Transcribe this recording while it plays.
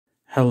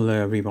Hello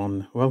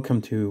everyone,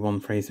 welcome to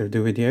One Phrase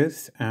Urdu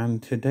videos, and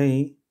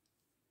today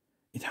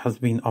it has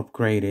been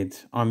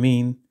upgraded. I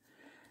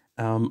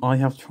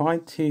have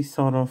tried to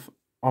sort of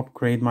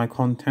upgrade my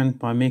content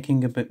by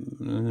making it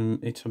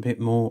a bit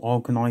more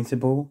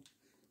organizable.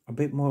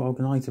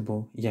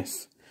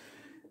 Yes.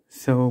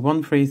 So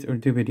One Phrase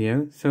Urdu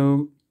video.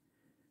 So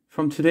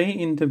from today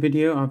in the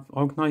video, I've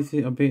organized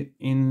it a bit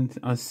in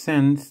a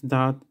sense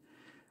that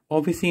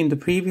obviously in the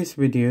previous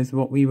videos,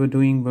 what we were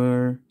doing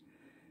were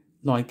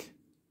like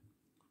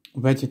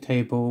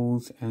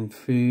vegetables and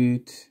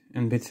food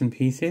and bits and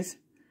pieces.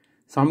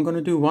 So I'm going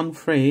to do one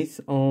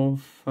phrase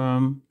of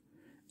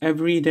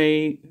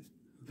everyday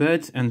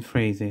words and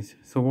phrases.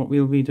 So what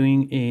we'll be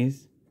doing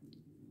is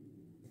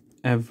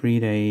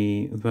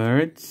everyday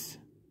words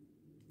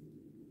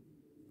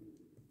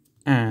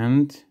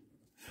and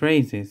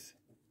phrases.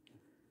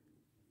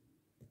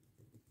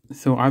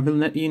 So I will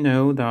let you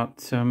know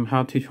that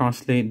how to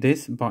translate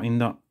this, but in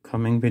the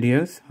coming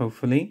videos,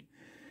 hopefully.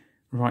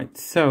 Right,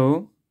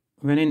 so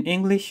when in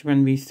English,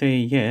 when we say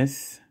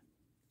yes,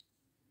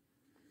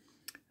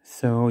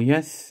 so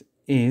yes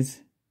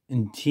is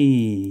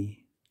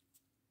G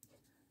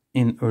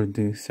in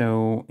Urdu.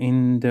 So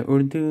in the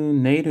Urdu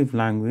native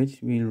language,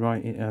 we'll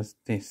write it as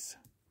this.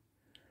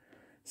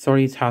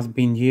 Sorry, it has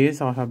been years.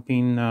 I have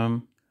been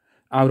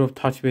out of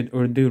touch with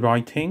Urdu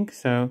writing.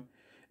 So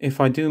if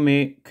I do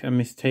make a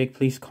mistake,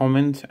 please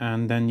comment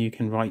and then you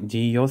can write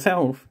G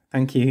yourself.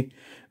 Thank you.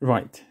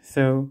 Right,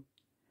 so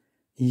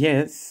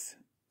yes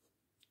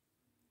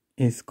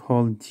is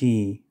called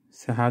G.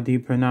 So how do you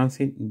pronounce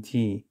it?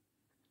 G.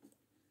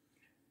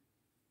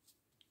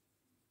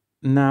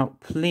 Now,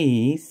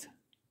 please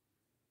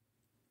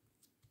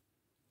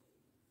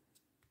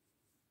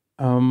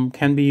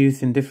can be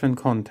used in different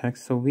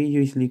contexts. So we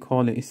usually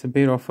call it, it's a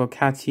bit of a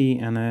catchy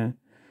and a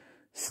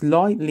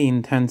slightly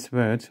intense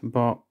word,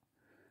 but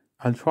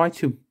I'll try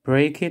to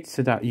break it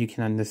so that you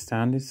can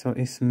understand it. So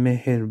it's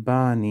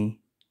meherbani.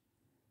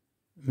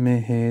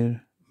 Meherbani.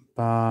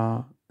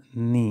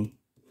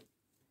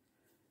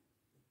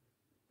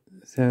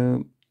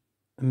 So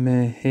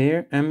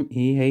meher,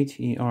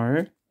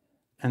 M-E-H-E-R,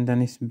 and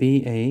then it's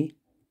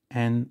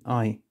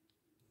B-A-N-I.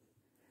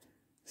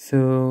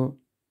 So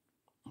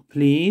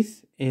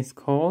please is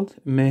called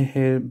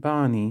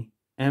meherbani.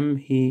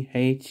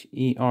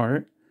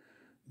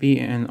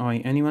 M-E-H-E-R-B-A-N-I.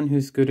 Anyone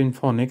who's good in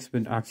phonics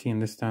would actually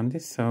understand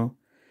this. So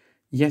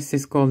yes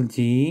is called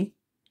G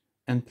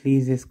and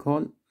please is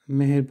called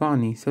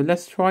meherbani. So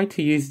let's try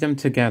to use them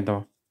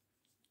together.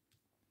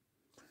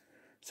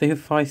 So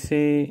if I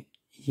say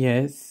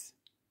yes,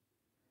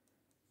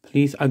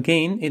 please,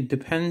 again, it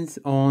depends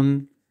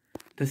on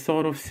the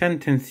sort of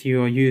sentence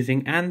you are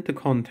using and the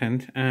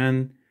content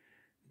and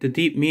the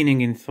deep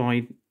meaning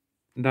inside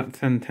that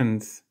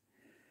sentence.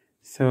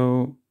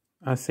 So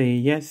I say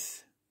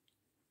yes,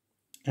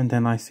 and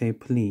then I say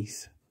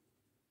please.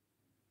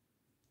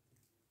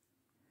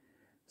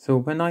 So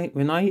when I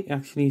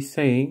actually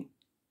say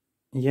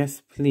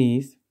yes,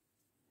 please,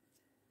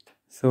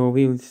 so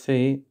we'll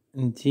say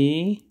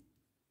G.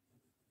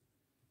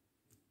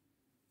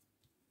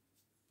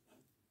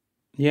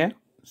 Yeah,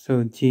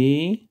 so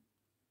G.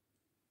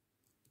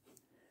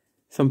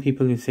 Some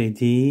people will say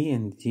D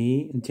and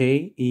G,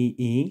 J, E,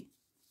 E.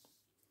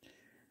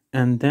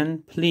 And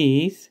then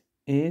please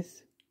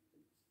is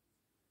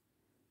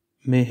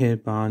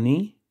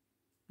meherbani,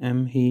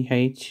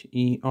 M-E-H-E-R-B-A-N-I.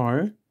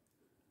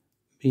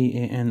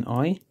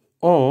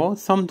 Or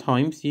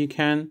sometimes you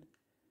can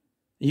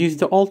use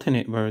the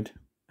alternate word.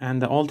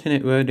 And the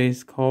alternate word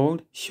is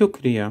called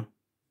shukriya.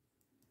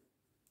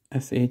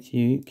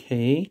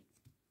 S-H-U-K-R-I-Y-A.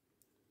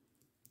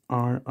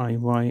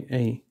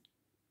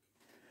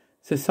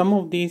 So some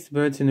of these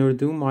words in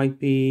Urdu might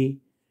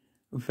be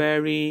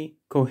very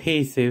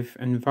cohesive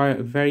and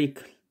very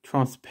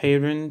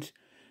transparent,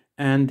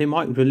 and they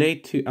might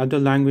relate to other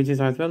languages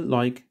as well.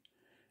 Like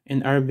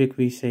in Arabic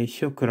we say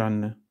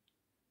shukran,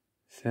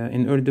 so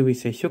in Urdu we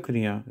say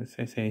shukriya,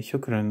 so I say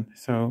shukran.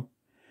 So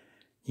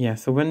yeah,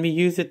 so when we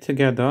use it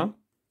together,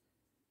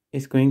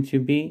 it's going to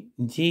be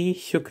Ji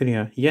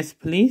shukriya. Yes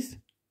please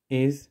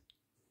is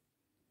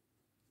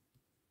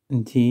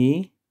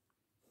Ji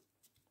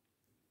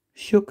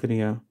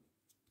shukriya.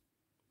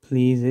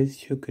 Please is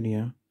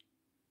shukriya.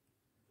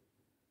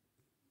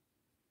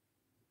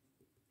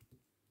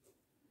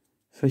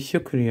 So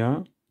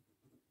shukriya,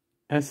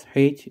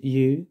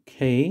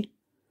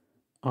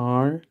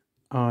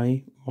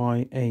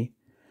 S-H-U-K-R-I-Y-A.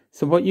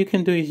 So what you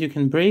can do is you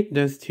can break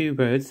those two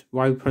words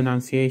while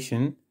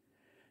pronunciation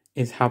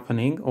is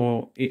happening,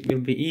 or it will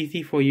be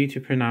easy for you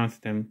to pronounce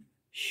them.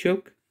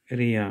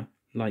 Shukriya,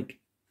 like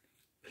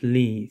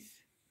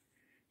please.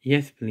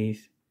 Yes,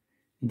 please.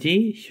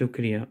 Ji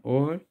shukriya,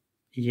 or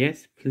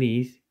yes,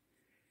 please.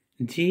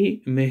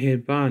 Ji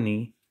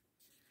meherbani.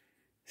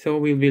 So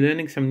we'll be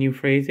learning some new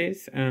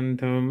phrases, and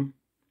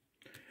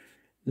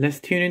let's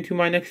tune into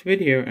my next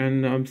video.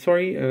 And I'm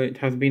sorry it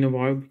has been a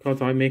while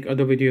because I make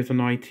other videos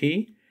on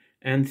IT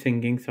and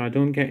singing, so I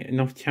don't get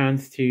enough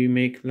chance to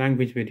make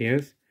language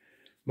videos.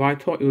 But I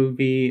thought it would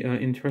be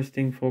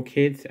interesting for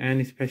kids,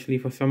 and especially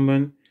for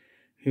someone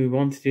who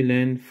wants to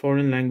learn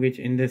foreign language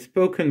in the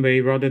spoken way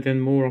rather than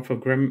more of a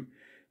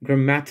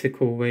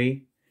grammatical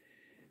way,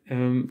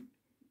 can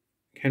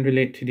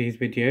relate to these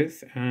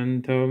videos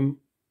and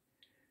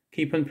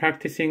keep on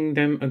practicing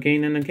them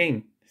again and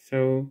again.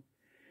 So,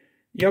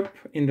 yep,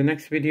 in the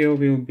next video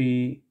we'll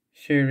be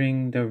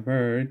sharing the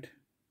word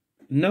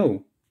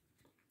no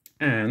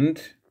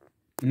and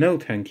no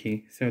thank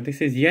you. So this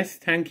is yes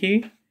thank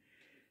you,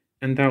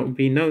 and that will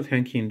be no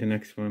thank you in the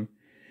next one.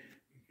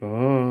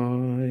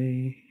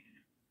 Bye.